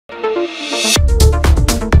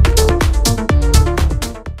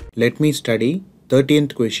let me study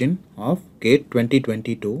 13th question of GATE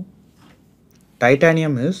 2022.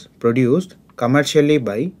 Titanium is produced commercially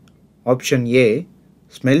by option A,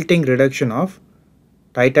 smelting reduction of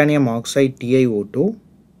titanium oxide TiO2,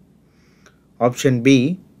 option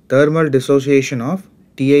B, thermal dissociation of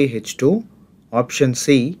TiH2, option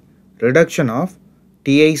C, reduction of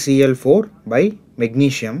TiCl4 by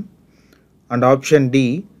magnesium, and option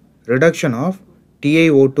D, reduction of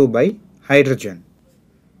TiO2 by hydrogen.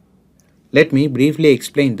 Let me briefly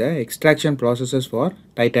explain the extraction processes for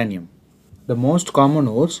titanium. The most common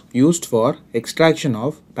ores used for extraction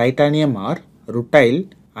of titanium are rutile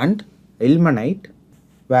and ilmenite,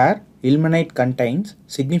 where ilmenite contains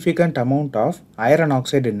significant amount of iron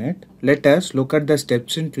oxide in it. Let us look at the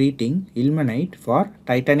steps in treating ilmenite for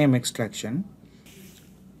titanium extraction.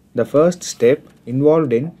 The first step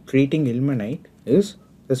involved in treating ilmenite is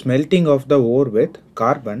the smelting of the ore with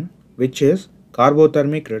carbon, which is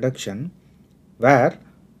carbothermic reduction, where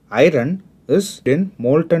iron is in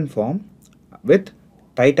molten form with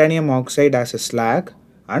titanium oxide as a slag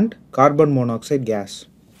and carbon monoxide gas.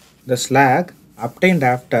 The slag obtained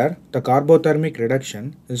after the carbothermic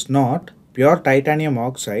reduction is not pure titanium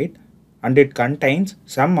oxide and it contains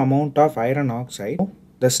some amount of iron oxide.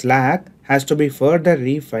 The slag has to be further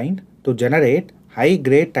refined to generate high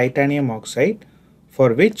grade titanium oxide,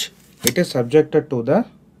 for which it is subjected to the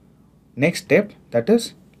next step, that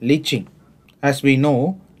is leaching. As we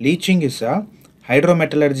know, leaching is a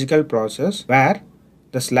hydrometallurgical process where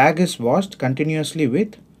the slag is washed continuously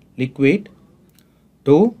with liquid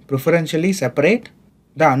to preferentially separate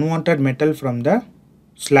the unwanted metal from the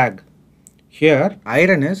slag. Here,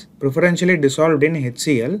 iron is preferentially dissolved in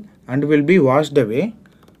HCl and will be washed away,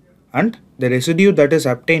 and the residue that is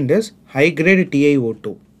obtained is high grade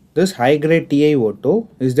TiO2. This high grade TiO2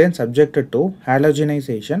 is then subjected to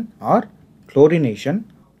halogenization or chlorination,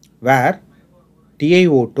 where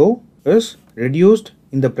TiO2 is reduced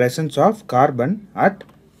in the presence of carbon at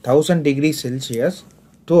 1000 degrees Celsius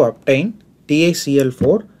to obtain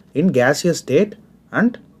TiCl4 in gaseous state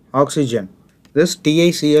and oxygen. This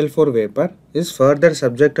TiCl4 vapor is further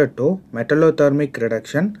subjected to metallothermic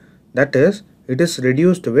reduction, that is, it is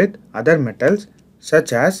reduced with other metals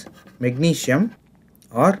such as magnesium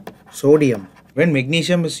or sodium. When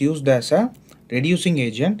magnesium is used as a reducing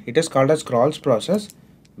agent, it is called as Kroll's process.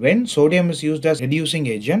 When sodium is used as reducing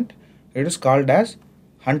agent, it is called as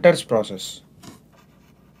Hunter's process.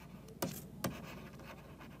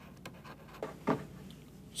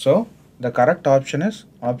 So, the correct option is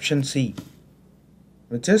option C,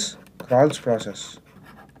 which is Kroll's process.